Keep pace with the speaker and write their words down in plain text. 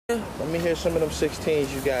Let me hear some of them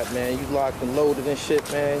 16s you got, man. You locked and loaded and shit,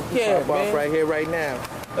 man. You Yeah, pop off man. right here, right now.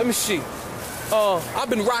 Let me see. I've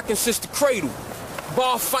been rocking since the cradle.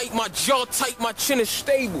 Bar fight, my jaw tight, my chin is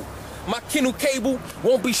stable. My kennel cable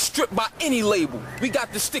won't be stripped by any label. We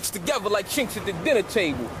got the sticks together like chinks at the dinner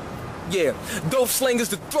table. Yeah, dope slingers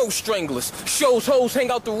to throat stranglers. Shows hoes hang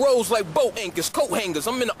out the roads like boat anchors, coat hangers.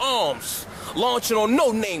 I'm in the arms, launching on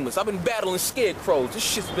no-namers. I've been battling scarecrows. This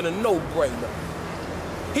shit's been a no-brainer.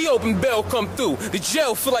 He opened bail, come through. The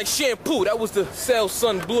jail feel like shampoo. That was the cell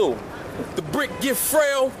sun blue. The brick get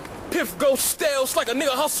frail, piff go stale. It's like a nigga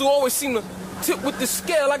hustle always seem to tip with the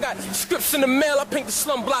scale. I got scripts in the mail, I paint the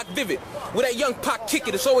slum block vivid. With that young Pac kick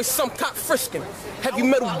it, it's always some cop frisking. Heavy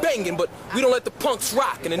metal banging, but we don't let the punks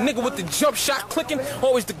rock. And the nigga with the jump shot clicking,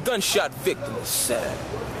 always the gunshot victim. It's sad.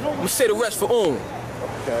 I'ma say the rest for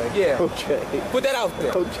Okay. Yeah. Okay. Put that out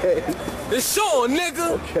there. Okay. It's on,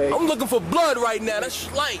 nigga. Okay. I'm looking for blood right now.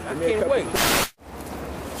 That's light. I can't wait.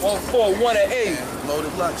 141 at 8.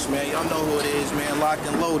 Loaded Lux, man. Y'all know who it is, man. Locked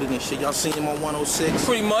and loaded and shit. Y'all seen him on 106?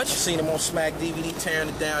 Pretty much. Seen him on Smack DVD tearing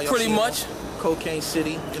it down. Pretty much. Cocaine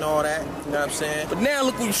City and all that. You know what I'm saying? But now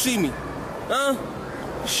look where you see me. Huh?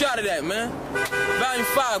 Shot of that, man. Volume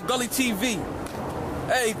 5, Gully TV.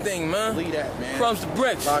 Everything, man. Leave that, man. Crumbs to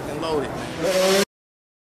bricks. Locked and loaded.